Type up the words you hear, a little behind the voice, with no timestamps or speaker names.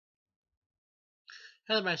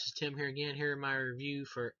Hello, this is Tim here again. Here in my review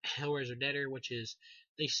for Hellraiser Deader, which is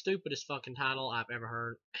the stupidest fucking title I've ever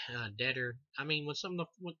heard. Deader. I mean, when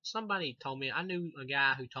somebody told me, I knew a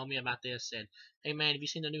guy who told me about this. Said, "Hey man, have you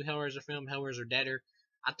seen the new Hellraiser film, Hellraiser Deader?"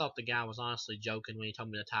 I thought the guy was honestly joking when he told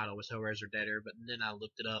me the title was Hellraiser Deader, but then I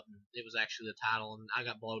looked it up and it was actually the title, and I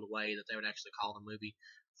got blown away that they would actually call the movie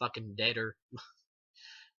fucking Deader.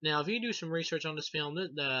 Now, if you do some research on this film,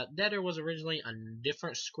 the Deader was originally a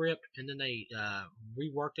different script, and then they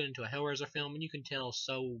reworked it into a Hellraiser film, and you can tell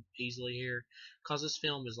so easily here, cause this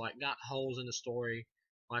film is like got holes in the story,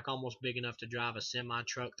 like almost big enough to drive a semi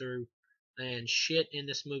truck through, and shit in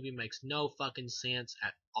this movie makes no fucking sense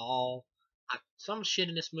at all. Some shit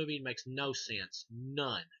in this movie makes no sense,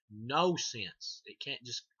 none, no sense. It can't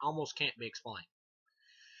just almost can't be explained.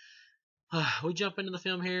 We jump into the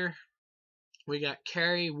film here. We got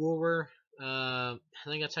Carrie Wooler. I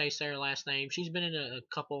think that's how you say her last name. She's been in a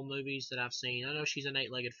couple of movies that I've seen. I know she's in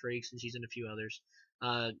Eight-Legged Freaks and she's in a few others.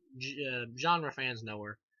 Genre fans know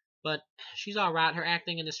her, but she's all right. Her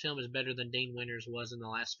acting in this film is better than Dean Winters was in the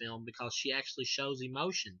last film because she actually shows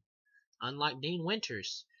emotion, unlike Dean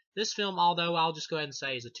Winters. This film, although I'll just go ahead and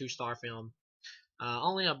say, is a two-star film.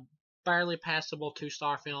 Only a barely passable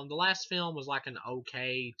two-star film. The last film was like an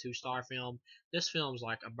okay two-star film. This film's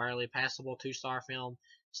like a barely passable two-star film.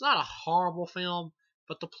 It's not a horrible film,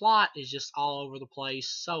 but the plot is just all over the place,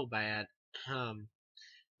 so bad. Um,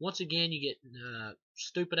 Once again, you get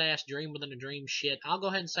stupid ass dream within a dream shit. I'll go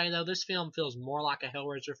ahead and say though, this film feels more like a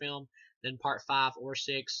Hellraiser film than Part 5 or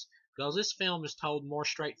 6. Because this film is told more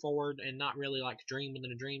straightforward and not really like dream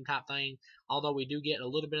within a dream type thing. Although we do get a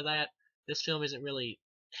little bit of that, this film isn't really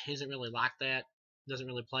like that. Doesn't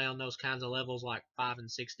really play on those kinds of levels like 5 and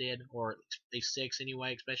 6 did, or at least 6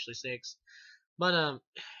 anyway, especially 6. But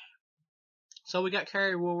so we got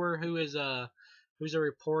Carrie Wooler, who's a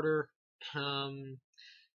reporter. Um,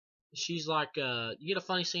 she's like you get a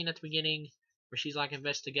funny scene at the beginning where she's like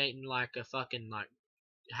investigating like a fucking like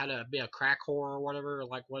how to be a crack whore or whatever,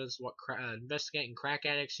 like investigating crack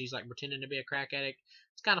addicts. She's like pretending to be a crack addict.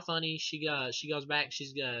 It's kind of funny. She goes back.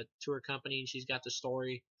 She's to her company and she's got the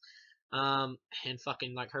story. And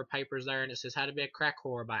fucking like her papers there, and it says How to Be a Crack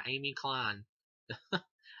Whore by Amy Klein.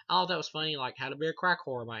 Oh, that was funny. Like How to Be a Crack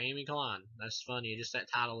Whore by Amy Klein. That's funny. Just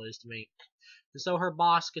that title is to me. And so her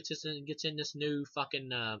boss gets in this new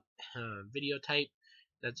fucking videotape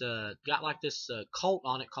that's got like this cult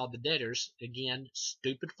on it called the Deaders. Again,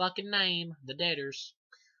 stupid fucking name, the Deaders.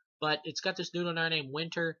 But it's got this dude on there named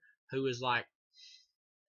Winter who is like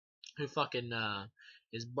who fucking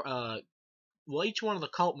is well, each one of the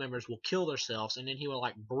cult members will kill themselves, and then he will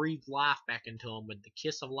like breathe life back into them with the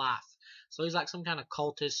kiss of life. So he's like some kind of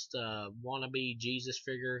cultist, wannabe Jesus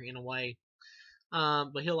figure in a way.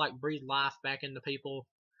 But he'll like breathe life back into people.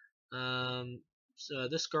 So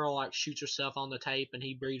this girl like shoots herself on the tape, and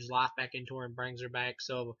he breathes life back into her and brings her back.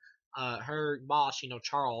 So her boss,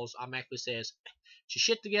 Charles, automatically says, "Get your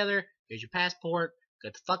shit together. Here's your passport.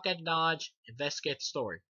 Get the fuck out of Dodge. Investigate the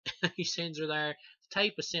story." He sends her there. The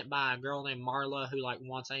tape is sent by a girl named Marla who like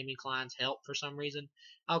wants Amy Klein's help for some reason.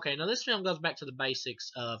 Okay, now this film goes back to the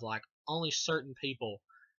basics of like only certain people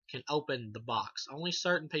can open the box. Only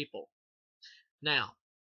certain people. Now,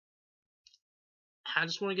 I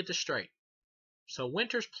just want to get this straight. So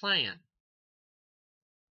Winter's plan,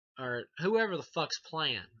 or whoever the fuck's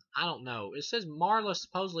plan, I don't know. It says Marla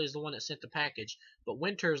supposedly is the one that sent the package, but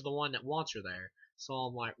Winter is the one that wants her there. So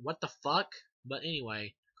I'm like, what the fuck? But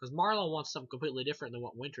anyway, because Marla wants something completely different than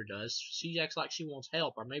what Winter does. She acts like she wants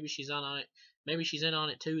help, or maybe she's on it. Maybe she's in on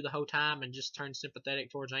it too the whole time and just turns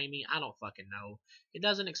sympathetic towards Amy. I don't fucking know. It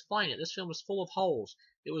doesn't explain it. This film is full of holes.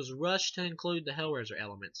 It was rushed to include the Hellraiser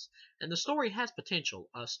elements. And the story has potential.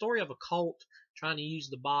 A story of a cult trying to use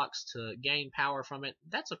the box to gain power from it.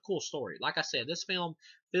 That's a cool story. Like I said, this film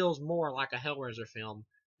feels more like a Hellraiser film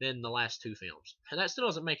than the last two films. And that still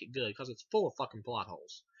doesn't make it good because it's full of fucking plot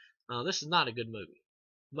holes. This is not a good movie.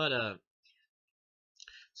 But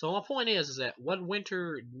so my point is that what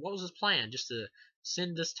was his plan? Just to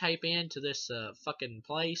send this tape in to this fucking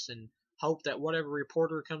place and hope that whatever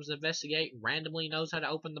reporter comes to investigate randomly knows how to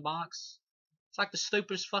open the box? It's like the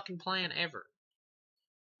stupidest fucking plan ever.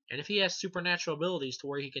 And if he has supernatural abilities to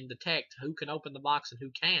where he can detect who can open the box and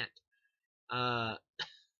who can't, uh,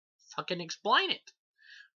 fucking explain it.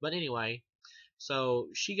 But anyway, so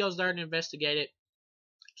she goes there to investigate it.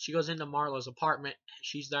 She goes into Marla's apartment.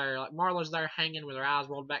 She's there, like Marla's there hanging with her eyes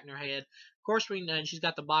rolled back in her head. Of course, and she's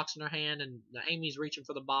got the box in her hand, and Amy's reaching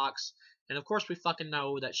for the box. And of course, we fucking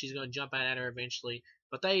know that she's going to jump out at her eventually.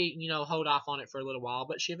 But they, hold off on it for a little while.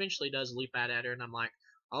 But she eventually does leap out at her, and I'm like,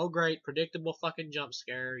 oh great, predictable fucking jump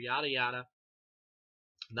scare, yada yada.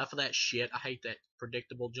 Enough of that shit. I hate that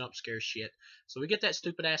predictable jump scare shit. So we get that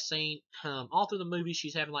stupid ass scene. All through the movie,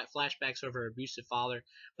 she's having like flashbacks of her abusive father,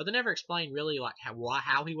 but they never explain really like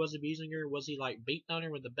how he was abusing her. Was he like beating on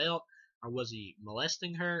her with a belt, or was he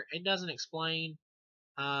molesting her? It doesn't explain.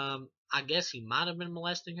 I guess he might have been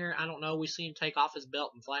molesting her. I don't know. We see him take off his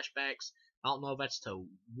belt in flashbacks. I don't know if that's to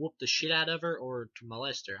whoop the shit out of her or to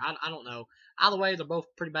molest her. I don't know. Either way, they're both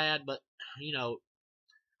pretty bad, but you know,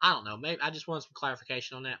 I don't know. Maybe I just want some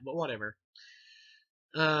clarification on that, but whatever.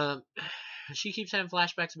 Um, she keeps having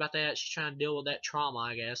flashbacks about that. She's trying to deal with that trauma,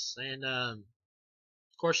 I guess, and of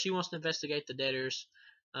course, she wants to investigate the debtors.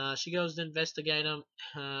 She goes to investigate them.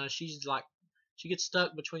 She's like, she gets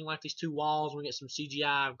stuck between like these two walls. We get some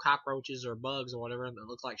CGI cockroaches or bugs or whatever that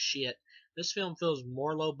looks like shit. This film feels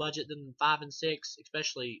more low budget than 5 and 6,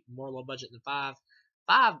 especially more low budget than 5.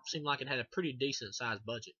 5 seemed like it had a pretty decent sized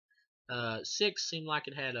budget. 6 seemed like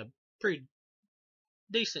it had a pretty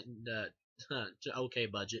decent okay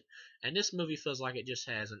budget, and this movie feels like it just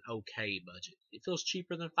has an okay budget. It feels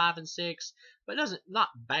cheaper than 5 and 6, but it doesn't not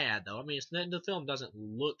bad though. I mean, the film doesn't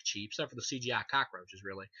look cheap except for the CGI cockroaches.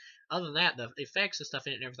 Really, other than that, the effects and stuff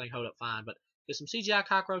in it and everything hold up fine. But there's some CGI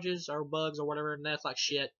cockroaches or bugs or whatever, and that's like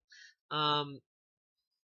shit. Um,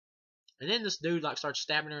 and then this dude like starts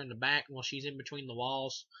stabbing her in the back while she's in between the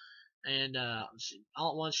walls, and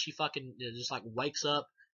all at once she fucking just like wakes up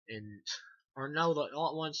and or no, all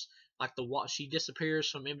at once like the wall she disappears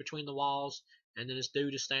from in between the walls, and then this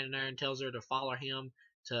dude is standing there and tells her to follow him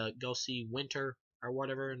to go see Winter or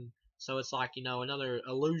whatever, and so it's like another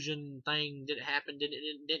illusion thing. Did it happen? Didn't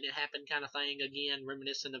it happen? Kind of thing again,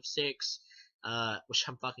 reminiscent of 6. Which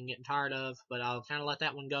I'm fucking getting tired of, but I'll kind of let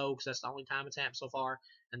that one go because that's the only time it's happened so far,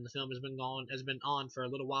 and the film has been on for a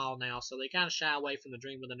little while now, so they kind of shy away from the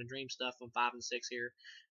dream within a dream stuff from 5 and 6 here,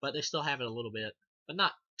 but they still have it a little bit, but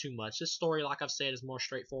not too much. This story, like I've said, is more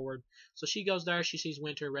straightforward. So she goes there, she sees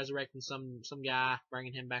Winter resurrecting some guy,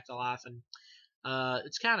 bringing him back to life, and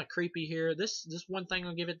it's kind of creepy here. This one thing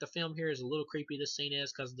I'll give it. The film here is a little creepy. This scene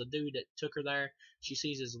is because the dude that took her there, she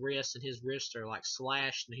sees his wrists and his wrists are like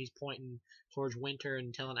slashed, and he's pointing towards Winter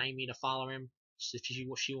and telling Amy to follow him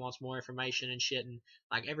if she wants more information and shit. And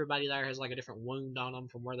like everybody there has like a different wound on them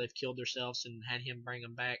from where they've killed themselves, and had him bring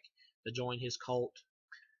them back to join his cult.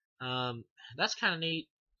 That's kind of neat.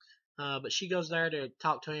 But she goes there to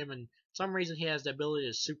talk to him, and for some reason he has the ability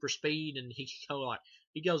to super speed, and he can go like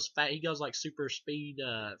he goes fat. He goes like super speed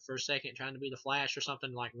for a second, trying to be the Flash or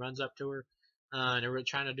something. Like runs up to her, and they're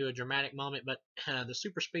trying to do a dramatic moment. But the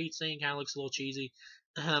super speed scene kind of looks a little cheesy.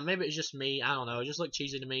 Maybe it's just me. I don't know. It just looked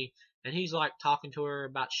cheesy to me. And he's like talking to her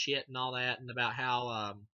about shit and all that, and about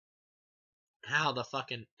how the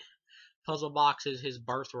fucking puzzle box is his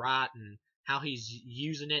birthright, and how he's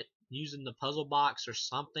using the puzzle box or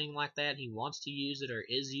something like that. He wants to use it or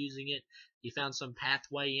is using it. He found some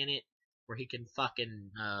pathway in it where he can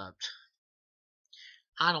fucking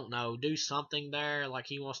I don't know, do something there, like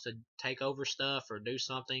he wants to take over stuff or do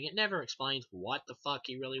something. It never explains what the fuck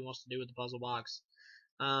he really wants to do with the puzzle box.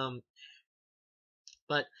 Um,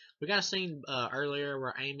 but we got a scene earlier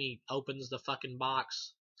where Amy opens the fucking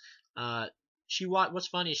box. Uh, what's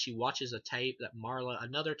funny is she watches a tape that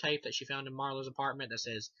another tape that she found in Marla's apartment that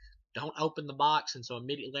says, "Don't open the box," and so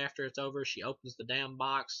immediately after it's over, she opens the damn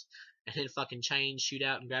box, and then fucking chains shoot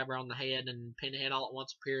out and grab her on the head, and Pinhead all at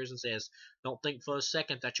once appears and says, "Don't think for a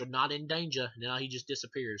second that you're not in danger." And now he just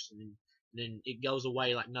disappears, and then it goes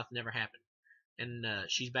away like nothing ever happened, and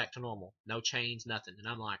she's back to normal, no chains, nothing. And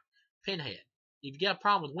I'm like, Pinhead, if you got a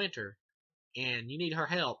problem with Winter and you need her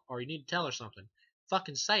help or you need to tell her something,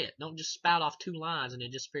 fucking say it. Don't just spout off 2 lines and then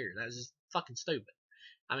disappear. That's just fucking stupid.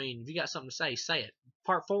 I mean, if you got something to say it.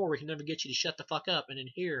 Part 4, we can never get you to shut the fuck up, and in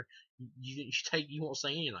here, you won't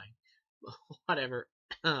say anything. Whatever.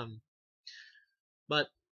 But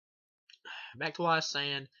back to what I was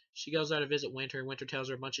saying. She goes there to visit Winter. Winter tells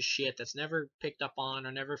her a bunch of shit that's never picked up on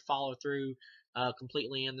or never followed through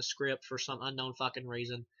completely in the script for some unknown fucking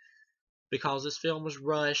reason. Because this film was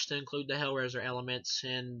rushed to include the Hellraiser elements,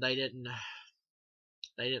 and they didn't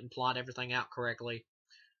plot everything out correctly.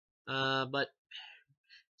 But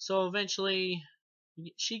so eventually,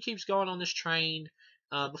 she keeps going on this train.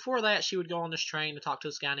 Before that, she would go on this train to talk to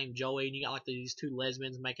this guy named Joey, and you got like these 2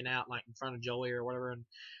 lesbians making out like in front of Joey or whatever.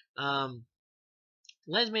 And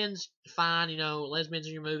lesbians, fine, lesbians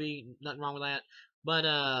in your movie, nothing wrong with that. But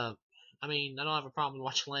I mean, I don't have a problem with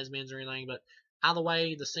watching lesbians or anything. But either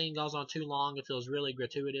way, the scene goes on too long. It feels really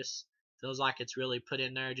gratuitous. Feels like it's really put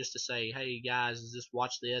in there just to say, hey guys, just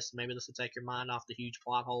watch this. Maybe this will take your mind off the huge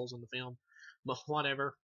plot holes in the film. But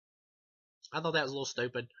whatever. I thought that was a little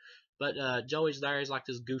stupid. But Joey's there. He's like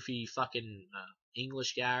this goofy fucking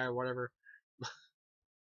English guy or whatever.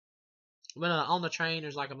 But on the train,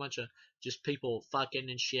 there's like a bunch of just people fucking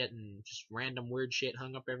and shit and just random weird shit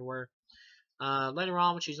hung up everywhere. Later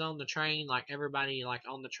on, when she's on the train, like everybody like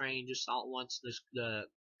on the train just all at once, the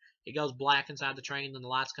it goes black inside the train, then the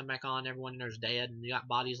lights come back on, everyone in there's dead, and you got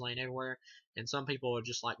bodies laying everywhere, and some people are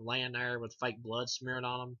just like laying there with fake blood smeared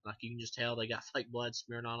on them, like you can just tell they got fake blood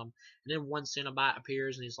smeared on them. And then one Cenobite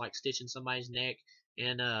appears and he's like stitching somebody's neck,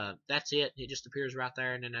 and that's it. It just appears right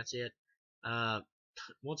there, and then that's it. Uh,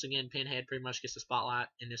 Once again, Pinhead pretty much gets the spotlight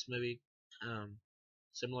in this movie. Um,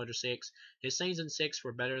 Similar to 6. His scenes in 6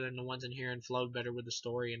 were better than the ones in here and flowed better with the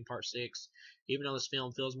story in part 6. Even though this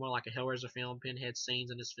film feels more like a Hellraiser film, Pinhead's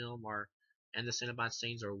scenes in this film are, and the Cenobite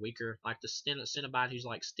scenes are weaker. Like the Cenobite who's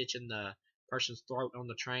like stitching the person's throat on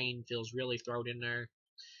the train feels really thrown in there.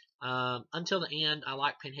 Until the end, I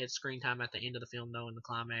like Pinhead's screen time at the end of the film though in the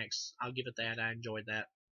climax. I'll give it that. I enjoyed that.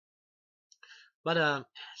 But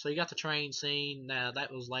so you got the train scene.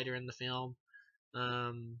 That was later in the film.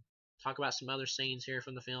 Um, Talk about some other scenes here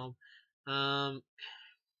from the film. Um,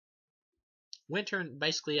 Winter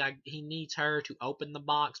basically, he needs her to open the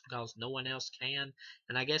box because no one else can,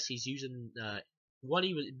 and I guess he's using what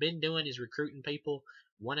he was been doing is recruiting people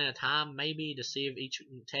one at a time, maybe to see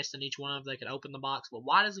if testing each one of them they could open the box. But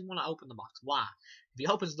why does he want to open the box? Why? If he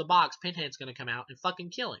opens the box, Pinhead's gonna come out and fucking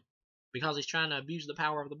kill him because he's trying to abuse the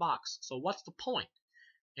power of the box. So what's the point?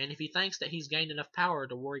 And if he thinks that he's gained enough power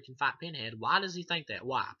to where he can fight Pinhead, why does he think that?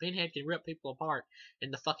 Why? Pinhead can rip people apart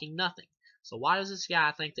into fucking nothing. So why does this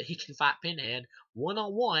guy think that he can fight Pinhead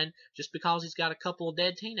one-on-one just because he's got a couple of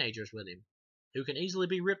dead teenagers with him who can easily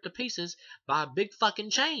be ripped to pieces by big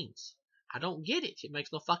fucking chains? I don't get it. It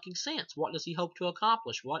makes no fucking sense. What does he hope to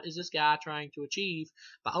accomplish? What is this guy trying to achieve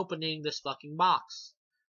by opening this fucking box?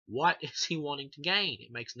 What is he wanting to gain?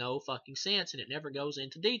 It makes no fucking sense and it never goes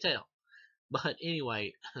into detail. But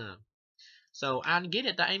anyway, so I get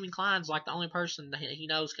it. That Amy Klein's like the only person that he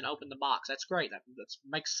knows can open the box. That's great. That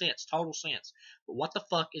makes sense, total sense. But what the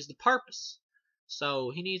fuck is the purpose? So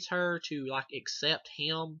he needs her to like accept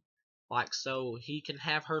him, like so he can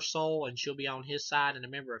have her soul and she'll be on his side and a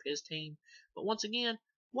member of his team. But once again,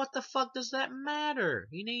 what the fuck does that matter?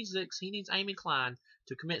 He needs Amy Klein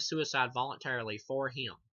to commit suicide voluntarily for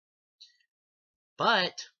him.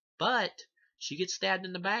 But she gets stabbed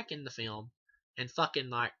in the back in the film. And fucking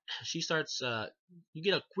like she starts you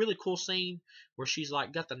get a really cool scene where she's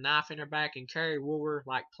like got the knife in her back and Carrie Wooler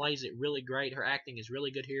like plays it really great. Her acting is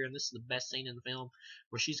really good here and this is the best scene in the film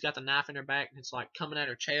where she's got the knife in her back and it's like coming at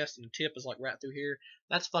her chest and the tip is like right through here.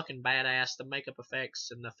 That's fucking badass. The makeup effects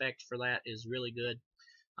and the effect for that is really good.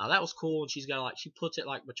 That was cool and she's got like she puts it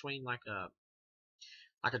like between like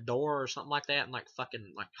a door or something like that and like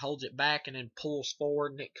fucking like holds it back and then pulls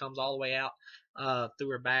forward and it comes all the way out through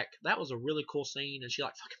her back. That was a really cool scene and she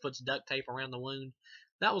like fucking puts duct tape around the wound.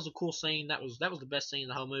 That was a cool scene. That was the best scene in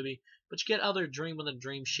the whole movie. But you get other dream within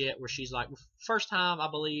dream shit where she's like first time I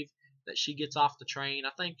believe that she gets off the train.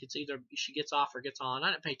 I think it's either she gets off or gets on.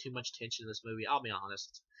 I didn't pay too much attention to this movie, I'll be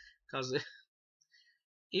honest. Because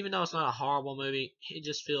even though it's not a horrible movie, it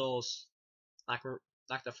just feels like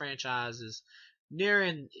the franchise is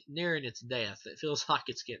nearing its death. It feels like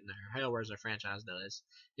it's getting there. Hellraiser franchise does.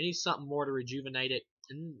 It needs something more to rejuvenate it.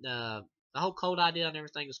 And the whole code idea and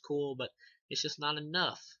everything is cool, but it's just not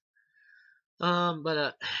enough.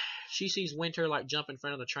 But she sees Winter like jump in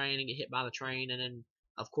front of the train and get hit by the train, and then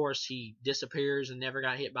of course he disappears and never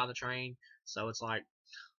got hit by the train. So it's like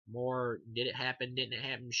more did it happen? Didn't it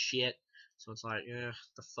happen? Shit. So it's like,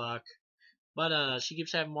 the fuck. But she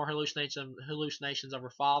keeps having more hallucinations of her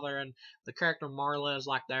father, and the character Marla is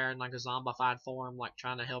like there in like a zombified form, like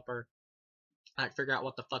trying to help her, like figure out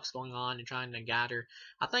what the fuck's going on and trying to guide her.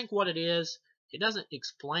 I think what it is, it doesn't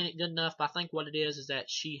explain it good enough, but I think what it is that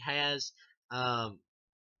she has,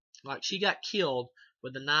 like she got killed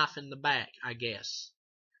with a knife in the back, I guess,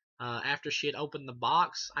 after she had opened the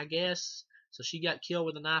box, I guess. So she got killed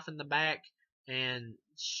with a knife in the back, and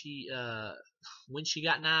she when she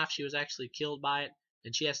got knifed, she was actually killed by it,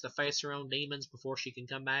 and she has to face her own demons before she can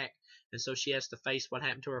come back. And so she has to face what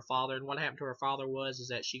happened to her father. And what happened to her father is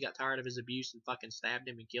that she got tired of his abuse and fucking stabbed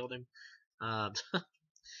him and killed him.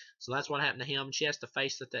 So that's what happened to him. She has to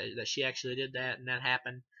face that she actually did that, and that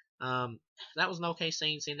happened. That was an okay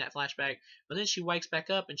scene, seeing that flashback. But then she wakes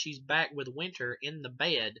back up, and she's back with Winter in the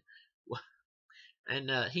bed.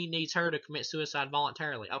 And he needs her to commit suicide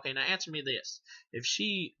voluntarily. Okay, now answer me this. If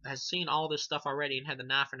she has seen all this stuff already and had the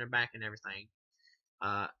knife in her back and everything,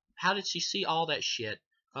 how did she see all that shit?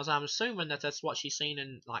 Because I'm assuming that that's what she's seen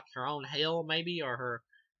in like her own hell, maybe, or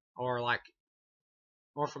like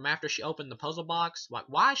or from after she opened the puzzle box. Like,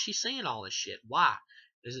 why is she seeing all this shit? Why?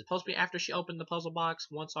 Is it supposed to be after she opened the puzzle box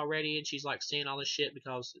once already and she's like seeing all this shit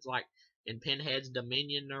because it's like in Pinhead's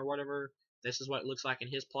dominion or whatever? This is what it looks like in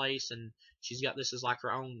his place, and she's got this as like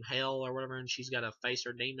her own hell or whatever, and she's got to face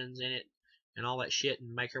her demons in it and all that shit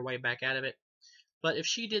and make her way back out of it. But if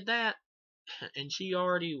she did that, and she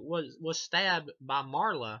already was stabbed by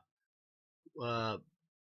Marla uh,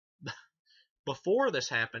 before this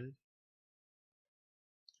happened,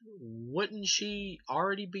 wouldn't she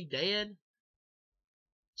already be dead?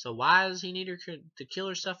 So why does he need her to kill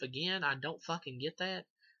herself again? I don't fucking get that.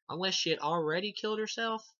 Unless she had already killed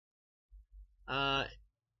herself. Uh,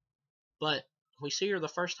 but we see her the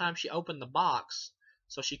first time she opened the box,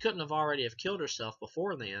 so she couldn't have already have killed herself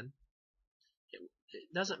before then.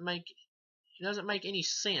 It doesn't make any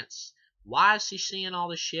sense. Why is she seeing all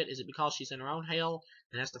this shit? Is it because she's in her own hell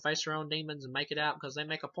and has to face her own demons and make it out? Because they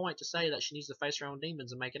make a point to say that she needs to face her own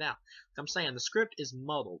demons and make it out. I'm saying the script is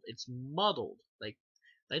muddled. It's muddled.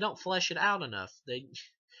 They don't flesh it out enough.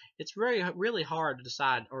 It's really hard to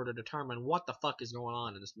decide or to determine what the fuck is going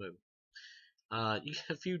on in this movie. You get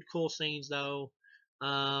a few cool scenes though.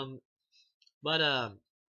 But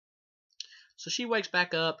so she wakes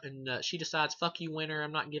back up and she decides, "Fuck you, Winter.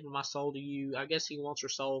 I'm not giving my soul to you." I guess he wants her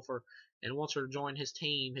soul and wants her to join his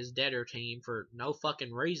team, his Deader team, for no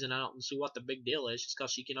fucking reason. I don't see what the big deal is. Just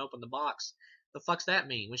because she can open the box. The fuck's that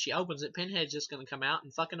mean? When she opens it, Pinhead's just gonna come out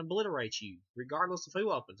and fucking obliterate you, regardless of who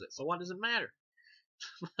opens it. So what does it matter?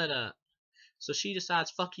 But so she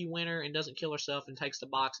decides, "Fuck you, Winter," and doesn't kill herself and takes the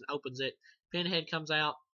box and opens it. Pinhead comes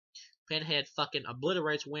out. Pinhead fucking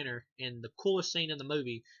obliterates Winter in the coolest scene in the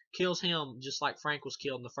movie, kills him just like Frank was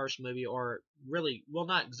killed in the first movie, or really, well,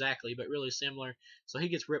 not exactly, but really similar. So he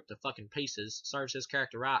gets ripped to fucking pieces. Serves his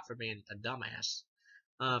character right for being a dumbass,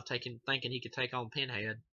 thinking he could take on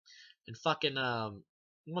Pinhead. And fucking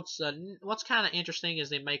what's kind of interesting is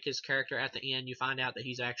they make his character at the end. You find out that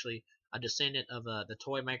he's actually a descendant of the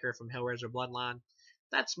toy maker from Hellraiser Bloodline.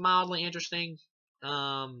 That's mildly interesting.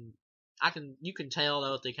 Um, you can tell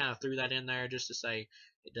though that they kind of threw that in there just to say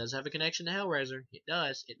it does have a connection to Hellraiser. It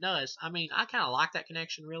does. I mean, I kind of like that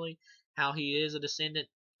connection really. How he is a descendant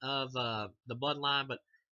of the Bloodline, but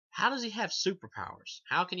how does he have superpowers?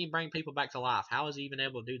 How can he bring people back to life? How is he even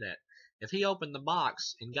able to do that? If he opened the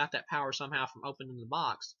box and got that power somehow from opening the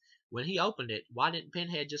box, when he opened it, why didn't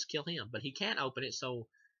Pinhead just kill him? But he can't open it, so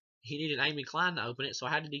he needed Amy Klein to open it, so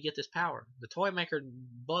how did he get this power? The toy maker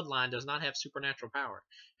bloodline does not have supernatural power.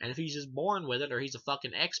 And if he's just born with it, or he's a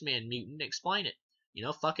fucking X-Men mutant, explain it.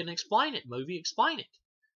 Fucking explain it, movie, explain it.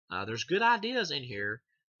 There's good ideas in here,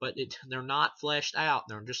 but they're not fleshed out.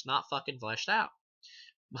 They're just not fucking fleshed out.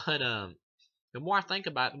 But the more I think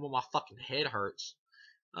about it, the more my fucking head hurts.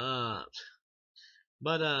 Uh,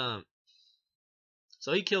 but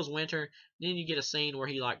so he kills Winter. Then you get a scene where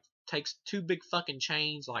he like takes two big fucking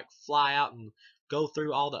chains, like fly out and go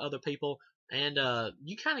through all the other people. And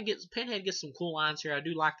you kind of get Pinhead gets some cool lines here. I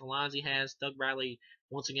do like the lines he has. Doug Bradley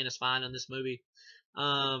once again is fine in this movie.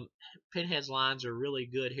 Pinhead's lines are really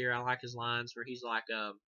good here. I like his lines where he's like,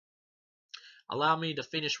 "Allow me to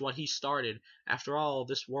finish what he started. After all,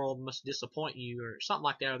 this world must disappoint you," or something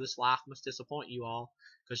like that, or "this life must disappoint you all,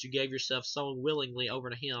 because you gave yourself so willingly over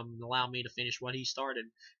to him, and allow me to finish what he started."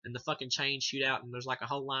 And the fucking chains shoot out, and there's like a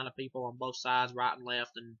whole line of people on both sides, right and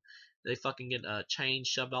left, and they fucking get chains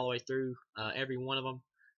shoved all the way through every one of them.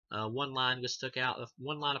 One line gets took out.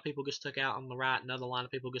 One line of people gets took out on the right, another line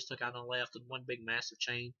of people gets took out on the left, and one big massive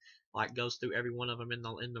chain like goes through every one of them in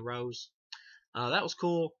the rows. That was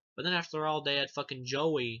cool. But then after they're all dead, fucking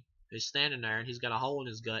Joey is standing there and he's got a hole in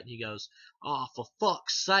his gut and he goes, "Oh, for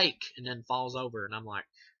fuck's sake," and then falls over. And I'm like,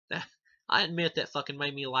 that. I admit that fucking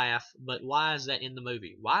made me laugh, but why is that in the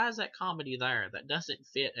movie? Why is that comedy there? That doesn't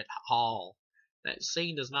fit at all. That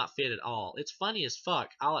scene does not fit at all. It's funny as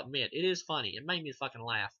fuck. I'll admit it is funny. It made me fucking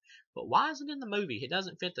laugh. But why is it in the movie? It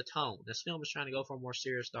doesn't fit the tone. This film is trying to go for a more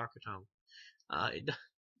serious, darker tone.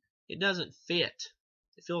 It doesn't fit.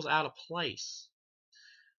 It feels out of place.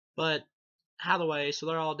 But either way, so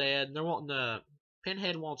they're all dead. And they're wanting to.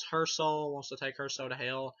 Pinhead wants her soul, wants to take her soul to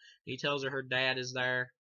hell. He tells her dad is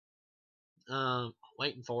there,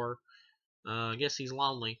 waiting for her. I guess he's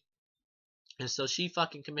lonely, and so she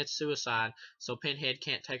fucking commits suicide. So Pinhead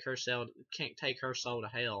can't take her soul to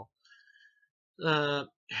hell.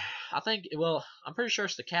 I think, well, I'm pretty sure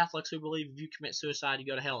it's the Catholics who believe if you commit suicide, you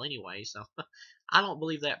go to hell anyway. So I don't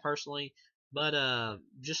believe that personally, but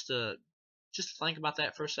just to think about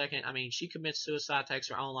that for a second. I mean, she commits suicide, takes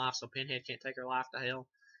her own life, so Pinhead can't take her life to hell.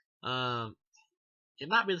 It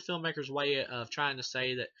might be the filmmaker's way of trying to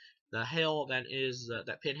say that the hell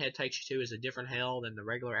that Pinhead takes you to is a different hell than the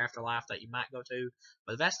regular afterlife that you might go to.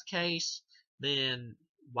 But if that's the case, then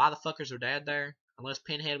why the fuck is her dad there? Unless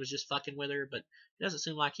Pinhead was just fucking with her, but it doesn't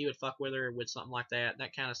seem like he would fuck with her with something like that.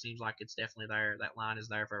 That kind of seems like it's definitely there. That line is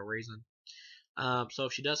there for a reason. So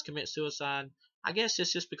if she does commit suicide, I guess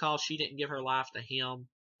it's just because she didn't give her life to him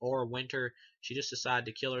or Winter. She just decided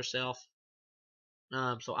to kill herself.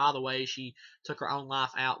 So either way, she took her own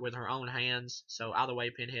life out with her own hands. So either way,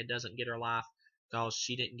 Pinhead doesn't get her life because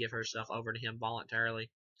she didn't give herself over to him voluntarily.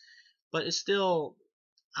 But it's still,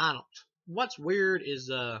 I don't. What's weird is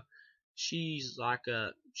she's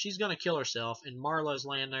gonna kill herself, and Marla's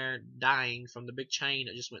laying there dying from the big chain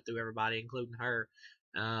that just went through everybody, including her.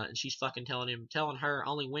 And she's fucking telling her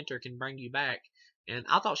only Winter can bring you back. And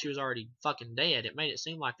I thought she was already fucking dead. It made it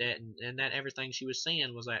seem like that, and that everything she was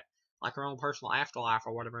seeing was that like her own personal afterlife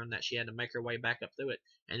or whatever, and that she had to make her way back up through it.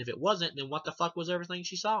 And if it wasn't, then what the fuck was everything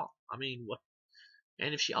she saw? I mean, what?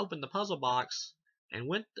 And if she opened the puzzle box and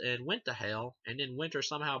went to hell, and then Winter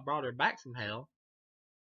somehow brought her back from hell,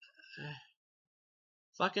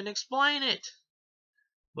 fucking explain it.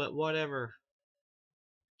 But whatever,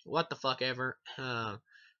 what the fuck ever. And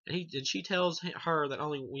she tells her that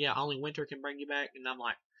only Winter can bring you back, and I'm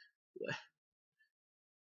like,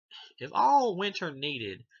 if all Winter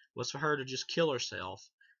needed was for her to just kill herself,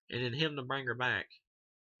 and then him to bring her back,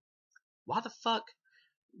 why the fuck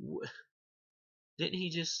didn't he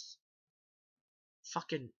just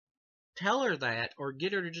fucking tell her that, or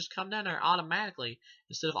get her to just come down there automatically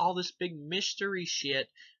instead of all this big mystery shit?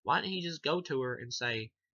 Why didn't he just go to her and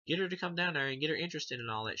say, get her to come down there and get her interested in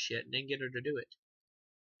all that shit, and then get her to do it?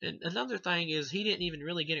 And another thing is, he didn't even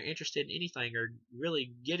really get her interested in anything or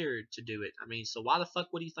really get her to do it. I mean, so why the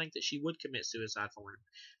fuck would he think that she would commit suicide for him?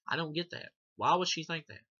 I don't get that. Why would she think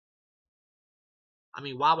that? I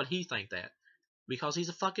mean, why would he think that? Because he's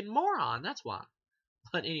a fucking moron, that's why.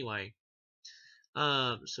 But anyway,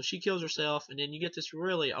 so she kills herself, and then you get this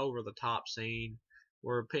really over the top scene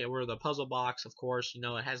where the puzzle box, of course,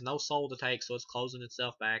 it has no soul to take, so it's closing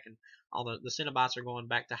itself back, and all the Cenobites are going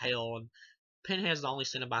back to hell, and Pinhead's the only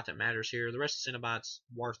Cenobite that matters here. The rest of Cenobites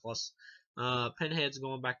worthless. Pinhead's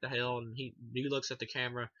going back to hell, and he looks at the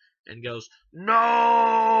camera and goes,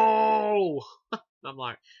 "No!" I'm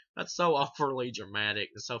like, that's so overly dramatic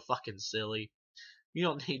and so fucking silly. You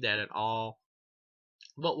don't need that at all.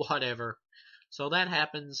 But whatever. So that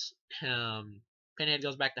happens. Pinhead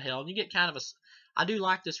goes back to hell, and you get kind of a. I do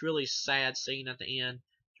like this really sad scene at the end.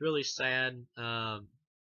 It's really sad.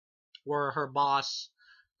 Where her boss,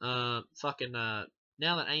 fucking, now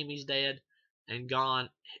that Amy's dead and gone,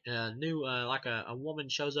 like a woman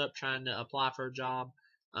shows up trying to apply for a job.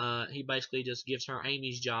 He basically just gives her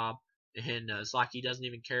Amy's job, and it's like he doesn't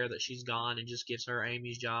even care that she's gone, and just gives her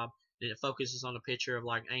Amy's job. And it focuses on a picture of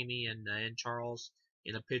like Amy and Charles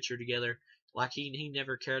in a picture together. Like he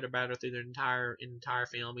never cared about her through the entire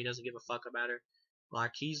film. He doesn't give a fuck about her.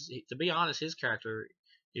 Like to be honest, his character,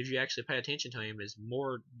 if you actually pay attention to him, is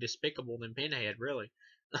more despicable than Pinhead, really,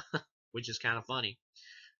 which is kind of funny.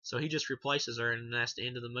 So he just replaces her, and that's the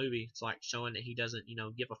end of the movie. It's like showing that he doesn't,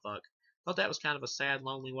 give a fuck. Thought that was kind of a sad,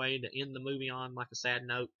 lonely way to end the movie on, like a sad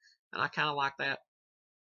note, and I kind of like that.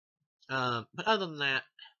 But other than that,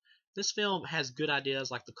 this film has good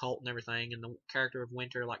ideas like the cult and everything, and the character of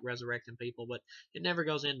Winter like resurrecting people, but it never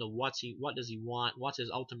goes into what does he want, what's his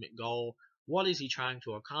ultimate goal, what is he trying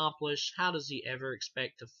to accomplish, how does he ever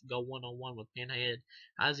expect to go one-on-one with Pinhead,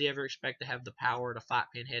 how does he ever expect to have the power to fight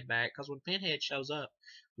Pinhead back? Because when Pinhead shows up,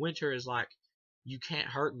 Winter is like, you can't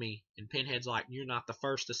hurt me, and Pinhead's like, you're not the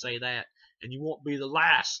first to say that, and you won't be the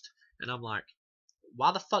last. And I'm like,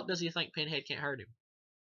 why the fuck does he think Pinhead can't hurt him?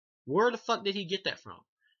 Where the fuck did he get that from?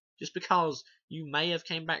 Just because you may have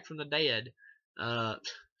came back from the dead,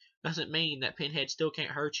 doesn't mean that Pinhead still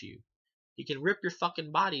can't hurt you. He can rip your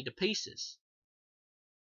fucking body to pieces.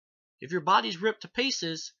 If your body's ripped to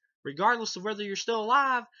pieces, regardless of whether you're still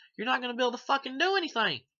alive, you're not going to be able to fucking do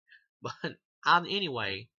anything. But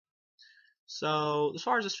anyway, so as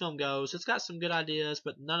far as this film goes, it's got some good ideas,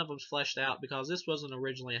 but none of them's fleshed out because this wasn't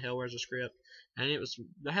originally a Hellraiser script, and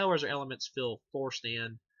the Hellraiser elements feel forced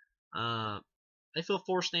in. They feel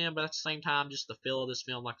forced in, but at the same time, just the feel of this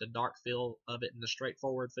film, like the dark feel of it and the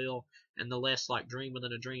straightforward feel, and the less like dream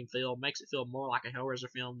within a dream feel, makes it feel more like a Hellraiser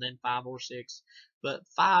film than 5 or 6. But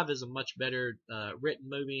 5 is a much better written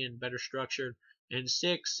movie and better structured, and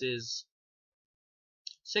 6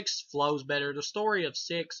 flows better. The story of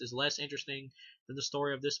 6 is less interesting than the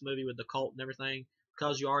story of this movie with the cult and everything,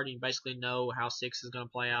 because you already basically know how 6 is going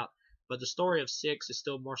to play out. But the story of 6 is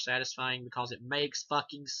still more satisfying because it makes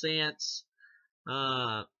fucking sense.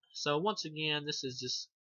 So once again, this is just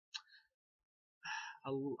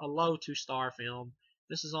a low 2-star film.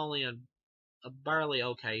 This is only a barely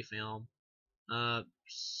okay film. Number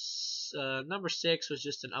 6 was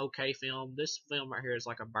just an okay film. This film right here is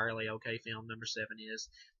like a barely okay film. Number 7 is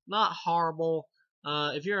not horrible.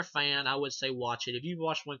 If you're a fan, I would say watch it. If you've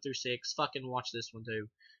watched 1 through 6, fucking watch this one too.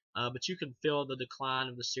 But you can feel the decline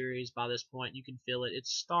of the series by this point. You can feel it.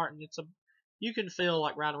 It's starting. You can feel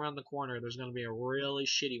like right around the corner there's going to be a really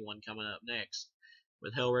shitty one coming up next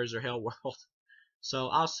with Hellraiser Hellworld. So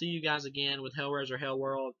I'll see you guys again with Hellraiser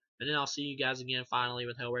Hellworld, and then I'll see you guys again finally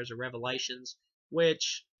with Hellraiser Revelations,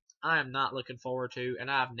 which I am not looking forward to,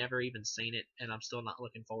 and I've never even seen it, and I'm still not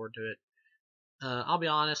looking forward to it. I'll be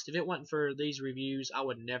honest, if it wasn't for these reviews, I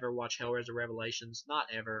would never watch Hellraiser Revelations. Not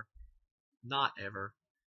ever. Not ever.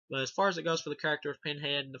 But as far as it goes for the character of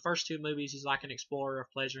Pinhead, in the first 2 movies, he's like an explorer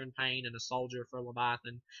of pleasure and pain and a soldier for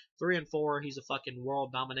Leviathan. 3 and 4, he's a fucking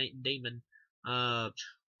world-dominating demon. Uh,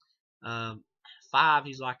 um, 5,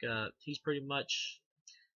 he's pretty much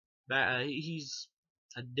he's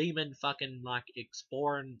a demon fucking like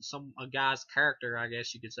exploring a guy's character, I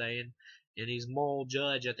guess you could say, and he's moral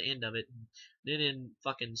judge at the end of it. And then in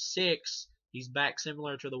fucking 6, he's back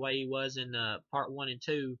similar to the way he was in part 1 and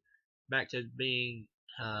 2, back to being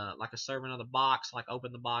like a servant of the box, like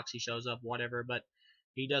open the box, he shows up, whatever, but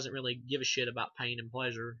he doesn't really give a shit about pain and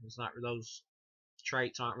pleasure. It's not those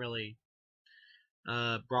traits aren't really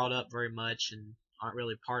brought up very much and aren't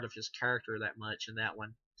really part of his character that much in that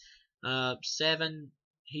one. 7,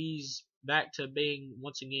 he's back to being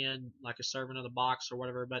once again like a servant of the box or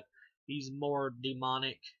whatever, but he's more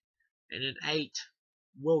demonic. And in 8,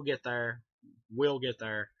 we'll get there. We'll get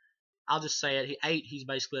there. I'll just say it. 8, he's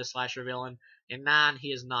basically a slasher villain. And 9, he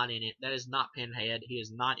is not in it. That is not Pinhead. He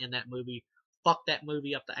is not in that movie. Fuck that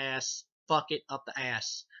movie up the ass. Fuck it up the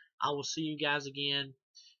ass. I will see you guys again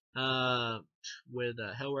with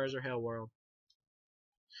Hellraiser Hellworld.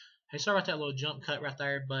 Hey, sorry about that little jump cut right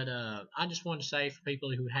there, but I just wanted to say for people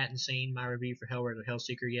who hadn't seen my review for Hellraiser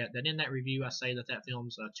Hellseeker yet, that in that review I say that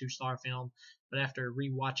film's a 2-star film, but after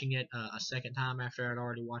rewatching it a second time after I'd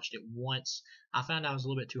already watched it once, I found I was a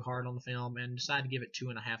little bit too hard on the film and decided to give it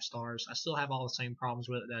 2.5 stars. I still have all the same problems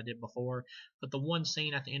with it that I did before, but the one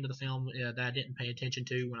scene at the end of the film that I didn't pay attention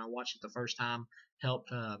to when I watched it the first time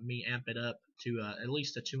helped me amp it up to at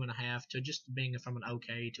least a 2.5 to just being from an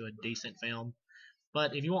okay to a decent film.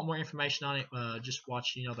 But if you want more information on it, just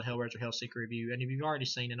watch, the Hellraiser Hellseeker review. And if you've already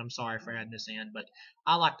seen it, I'm sorry for adding this in, but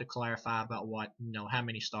I like to clarify about how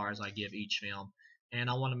many stars I give each film. And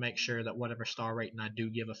I want to make sure that whatever star rating I do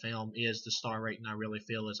give a film is the star rating I really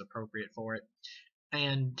feel is appropriate for it.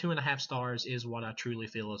 And 2.5 stars is what I truly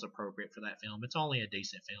feel is appropriate for that film. It's only a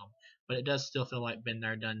decent film, but it does still feel like been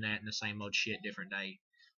there, done that, in the same old shit, different day.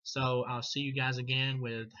 So I'll see you guys again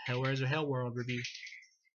with Hellraiser Hellworld review.